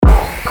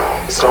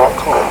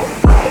KosherKuts.com.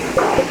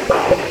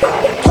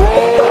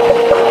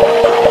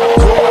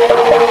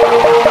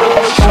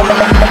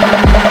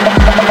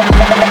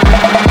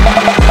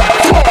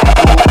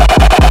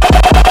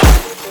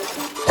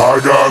 I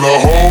got a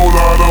whole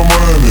lot of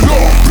money,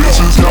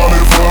 bitches got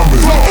it for me.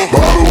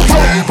 Bottle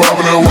keep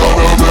poppin' that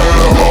water,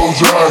 man, whole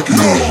jacket.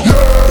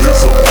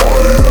 It's a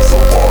party, it's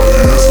a party,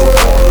 it's a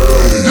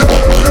party.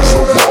 It's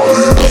a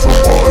party, it's a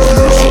party,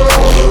 it's a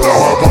party.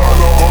 Now my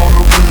partner on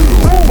the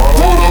field, my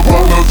hold up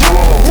on the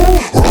drum.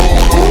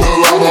 Roll on the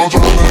line, I'm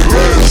tryna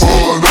get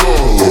fucked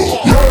up.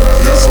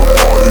 It's a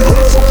party,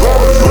 it's a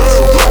party, it's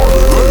a party.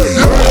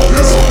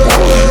 It's a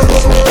party,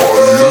 it's a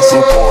party, it's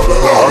a party.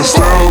 I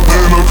stepped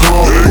in the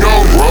club,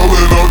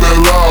 rolling up that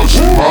loud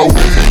shit. My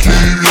weed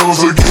keep young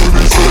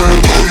security saying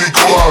be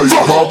quiet.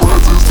 My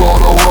presence start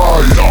a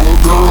riot. The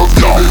girls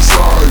get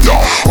excited.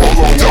 All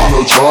I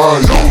wanna try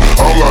it.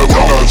 I'm like,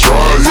 wanna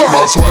try it.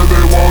 My sweat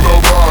they wanna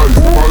buy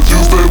it. My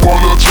juice they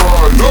wanna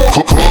try it.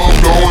 Club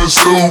going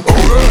stupid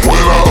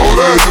when I owe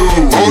that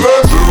dude.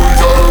 Jury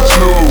gotta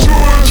choose.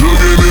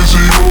 Jugging and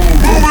she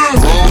moving.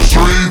 Grove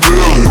Street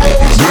dealing.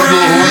 Nigga,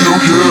 who you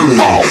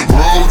killing?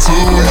 Broke 2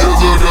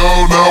 years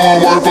ago, now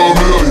I'm worth $1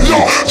 million.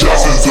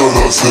 Justice to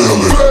the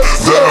ceiling.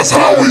 That's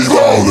how we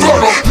ballin'.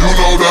 You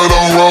know that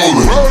I'm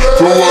rollin'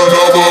 through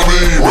another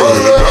meter.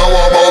 Now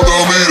I'm on the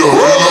meter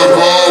in the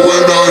club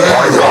with the heat.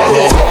 I got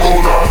a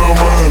whole lot of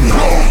money.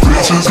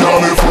 Bitches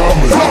got it from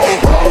me.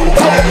 Bottle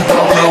keep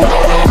poppin' that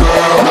water,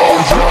 man,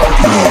 whole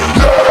jacket.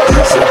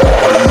 It's a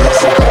party,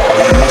 it's a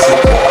party, it's a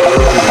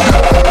party.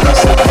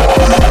 It's a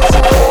party, it's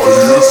a party,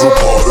 it's a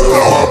party.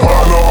 Now my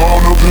partner on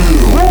the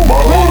pill, my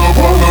hold up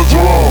on the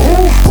drum.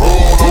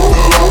 Roll on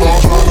the line, I'm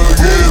tryna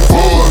get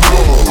fucked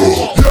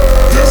up.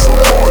 It's a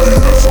party,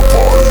 it's a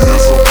party,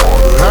 it's a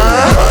party.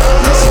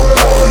 It's a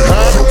party,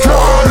 it's a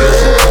party.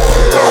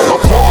 A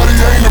party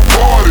ain't a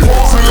party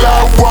till I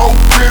walk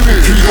in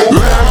it.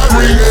 Last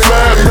green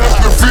flag,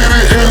 nothing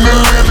fitted in the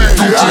lily.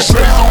 Gucci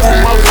shades over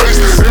my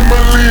face and my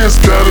lens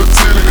got a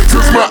tinted.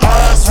 Cause my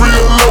eyes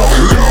real low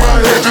and my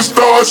head just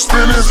start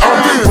spinning. I'm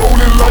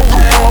rolling like a